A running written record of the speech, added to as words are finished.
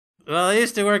Well, I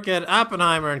used to work at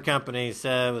Oppenheimer and Company, so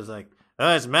it was like,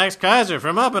 oh, it's Max Keiser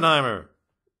from Oppenheimer.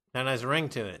 Had a nice ring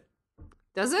to it.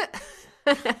 Does it?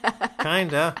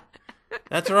 Kinda.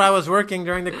 That's where I was working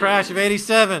during the crash of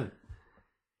 '87.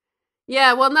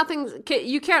 Yeah, well,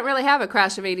 you can't really have a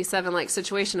crash of 87 like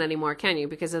situation anymore, can you?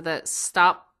 Because of the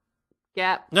stop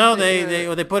gap. No,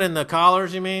 they put in the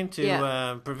collars, you mean, to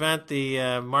Yeah. prevent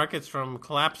the markets from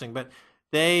collapsing, but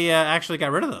they actually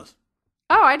got rid of those.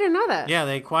 Oh, I didn't know that. Yeah,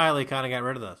 they quietly kind of got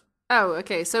rid of those. Oh,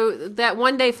 okay. So that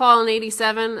one day fall in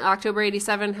 87, October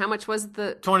 87, how much was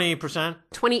the 20%?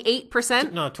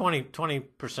 28%? No,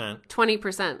 20%.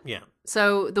 20%. Yeah.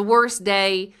 So the worst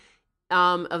day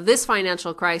of this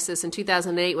financial crisis in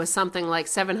 2008 was something like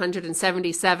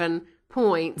 777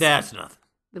 points, That's nothing.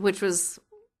 which was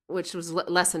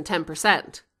less than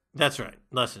 10%. That's right.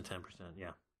 Less than 10%,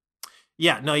 yeah.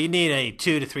 Yeah, no, you need a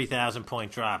 2,000 to 3,000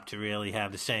 point drop to really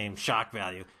have the same shock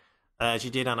value as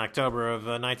you did on October of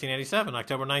 1987,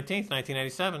 October 19th,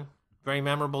 1987. Very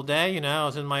memorable day. You know, I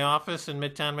was in my office in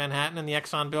Midtown Manhattan in the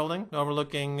Exxon building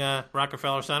overlooking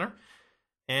Rockefeller Center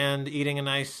and eating a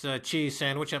nice cheese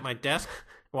sandwich at my desk,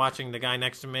 watching the guy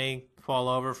next to me fall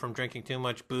over from drinking too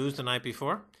much booze the night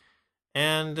before,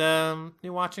 and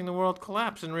you're watching the world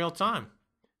collapse in real time.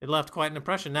 It left quite an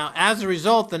impression. Now, as a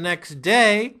result, the next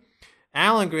day,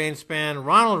 Alan Greenspan,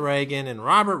 Ronald Reagan, and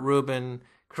Robert Rubin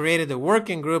created the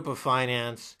Working Group of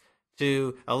Finance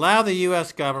to allow the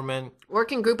U.S. government...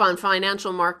 Working Group on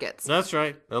Financial Markets. That's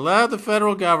right. Allow the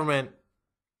federal government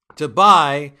to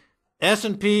buy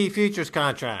S&P futures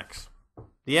contracts,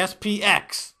 the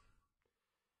SPX.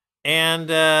 And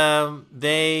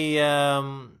they,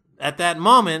 at that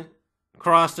moment,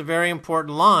 crossed a very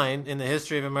important line in the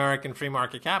history of American free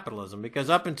market capitalism, because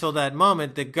up until that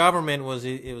moment, the government was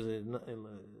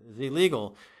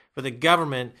illegal for the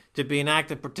government to be an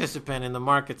active participant in the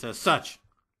markets as such,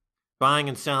 buying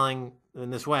and selling in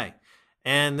this way.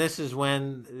 And this is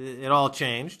when it all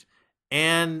changed.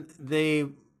 And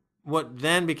what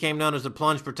then became known as the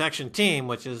Plunge Protection Team,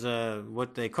 which is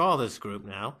what they call this group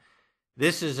now.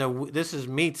 This is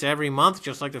meets every month,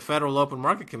 just like the Federal Open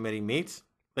Market Committee meets.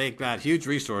 They've got huge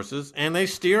resources, and they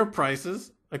steer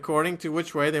prices according to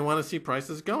which way they want to see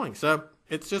prices going. So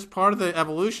it's just part of the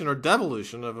evolution or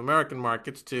devolution of American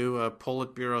markets to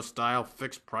Politburo-style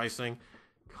fixed pricing,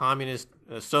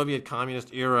 Soviet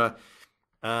communist era,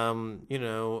 gulag,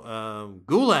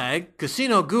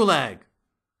 casino gulag.